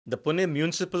The Pune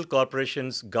Municipal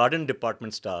Corporation's garden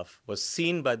department staff was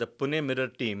seen by the Pune Mirror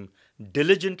team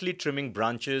diligently trimming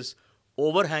branches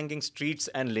overhanging streets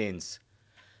and lanes.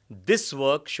 This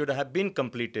work should have been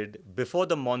completed before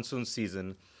the monsoon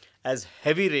season, as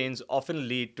heavy rains often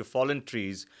lead to fallen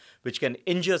trees which can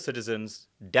injure citizens,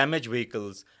 damage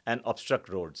vehicles, and obstruct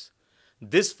roads.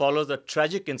 This follows a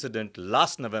tragic incident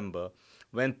last November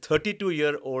when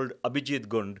 32-year-old Abhijeet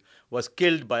Gund was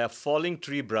killed by a falling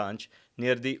tree branch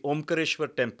near the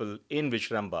Omkareshwar temple in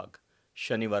Vishrambaug,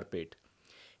 Shaniwarpet.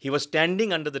 He was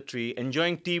standing under the tree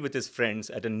enjoying tea with his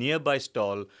friends at a nearby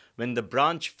stall when the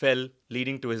branch fell,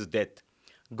 leading to his death.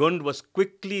 Gund was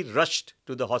quickly rushed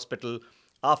to the hospital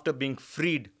after being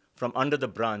freed from under the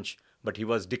branch, but he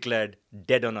was declared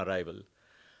dead on arrival.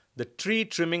 The tree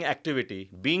trimming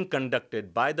activity being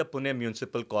conducted by the Pune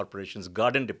Municipal Corporation's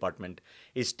garden department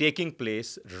is taking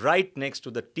place right next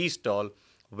to the tea stall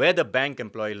where the bank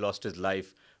employee lost his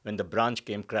life when the branch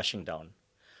came crashing down.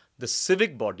 The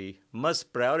civic body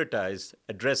must prioritize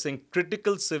addressing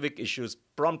critical civic issues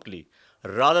promptly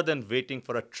rather than waiting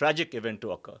for a tragic event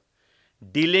to occur.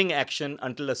 Delaying action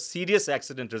until a serious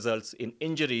accident results in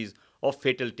injuries or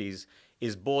fatalities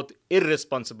is both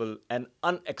irresponsible and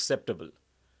unacceptable.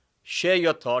 Share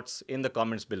your thoughts in the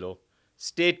comments below.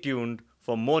 Stay tuned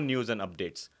for more news and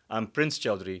updates. I'm Prince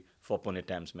Chaudhuri for Pune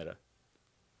Times Mirror.